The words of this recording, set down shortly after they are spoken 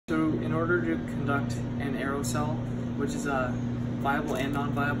in order to conduct an aerosol, which is a viable and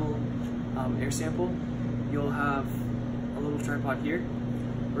non-viable air sample, you'll have a little tripod here.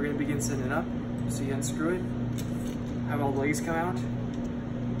 We're going to begin setting it up. So you unscrew it, have all the legs come out,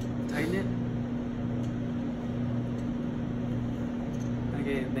 tighten it.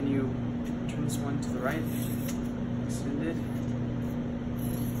 Okay, then you turn this one to the right, extend it.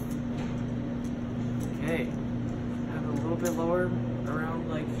 Okay, have it a little bit lower, around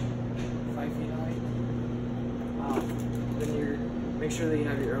like 5 feet high. Then make sure that you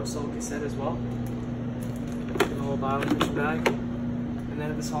have your aerosol cassette as well. Get a little bioemission bag. And then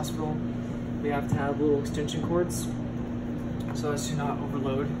at this hospital, we have to have little extension cords so as to not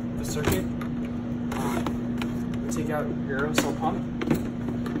overload the circuit. Take out your aerosol pump.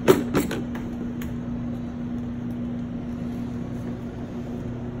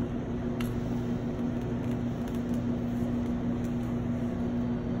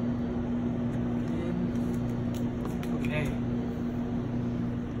 Okay.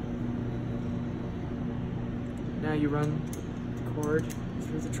 Now you run the cord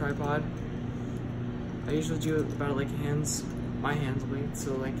through the tripod. I usually do it about like my hands length,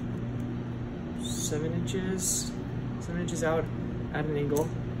 so like 7 inches out at an angle.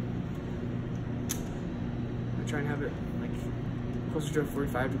 I try and have it like closer to a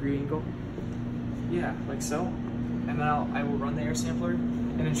 45-degree angle. Yeah, like so. And then I will run the air sampler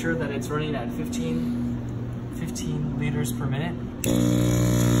and ensure that it's running at 15 liters per minute.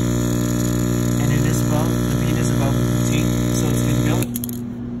 And it is above, the beat is above 15, so it's good to go.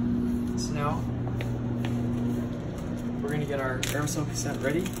 So now, we're going to get our aerosol cassette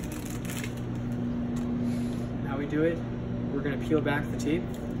ready. How we do it, we're going to peel back the tape.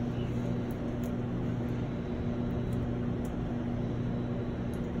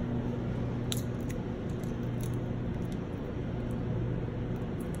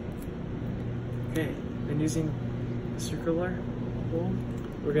 Okay, then using a circular hole,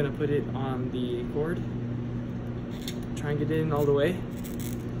 we're going to put it on the cord. Try and get it in all the way.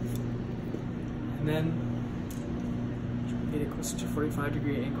 And then get it closer to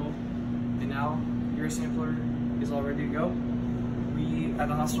 45-degree angle. And now your sampler is all ready to go. We at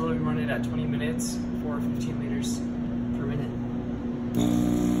the hospital we run it at 20 minutes for 15 liters per minute.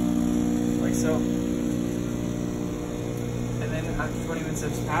 Like so. And then after 20 minutes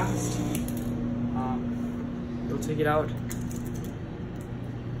has passed, you'll take it out,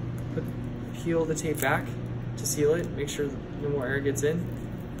 peel the tape back to seal it, make sure no more air gets in.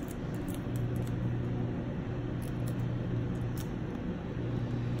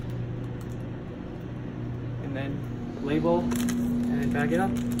 And then label and bag it up,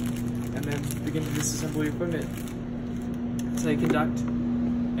 and then begin to disassemble your equipment. That's how you conduct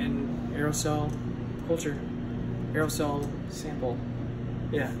an aerosol culture, aerosol sample.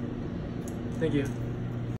 Yeah, thank you.